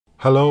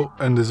Hello,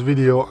 in this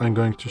video I'm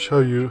going to show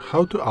you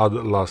how to add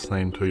a last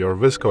name to your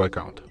VSCO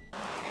account.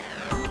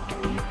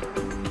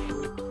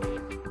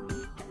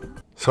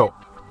 So,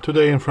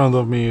 today in front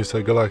of me is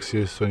a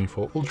Galaxy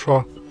S24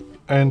 Ultra,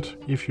 and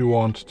if you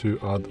want to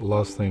add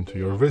last name to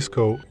your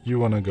VSCO, you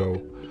want to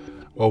go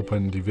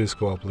open the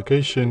VSCO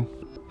application,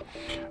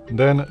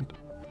 then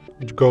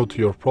go to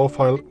your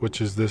profile, which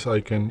is this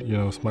icon,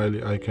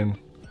 smiley icon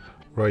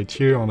right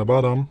here on the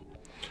bottom.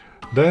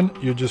 Then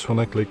you just want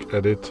to click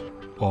edit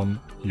on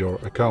your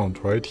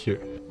account right here,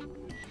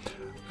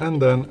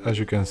 and then as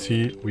you can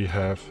see we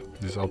have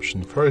this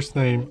option first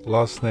name,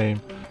 last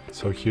name.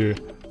 So here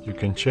you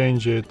can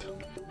change it.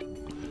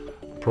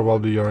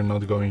 Probably you're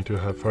not going to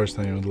have first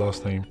name and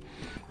last name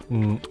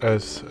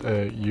as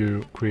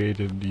you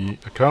created the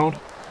account,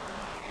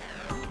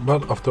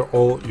 but after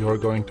all you're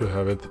going to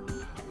have it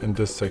in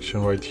this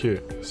section right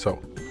here.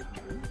 So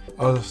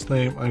last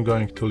name, I'm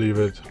going to leave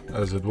it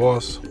as it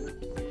was.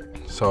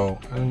 So,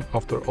 and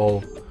after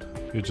all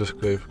you just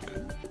click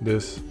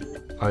this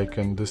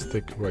icon, this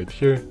tick right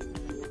here.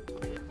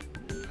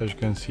 As you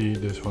can see,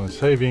 this one is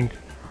saving,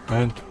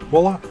 and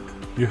voila,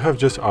 you have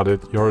just added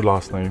your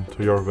last name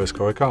to your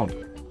VSCO account.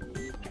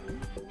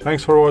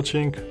 Thanks for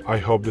watching. I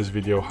hope this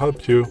video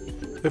helped you.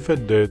 If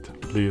it did,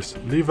 please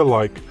leave a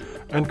like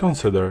and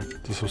consider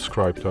to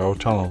subscribe to our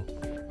channel.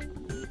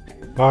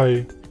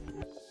 Bye!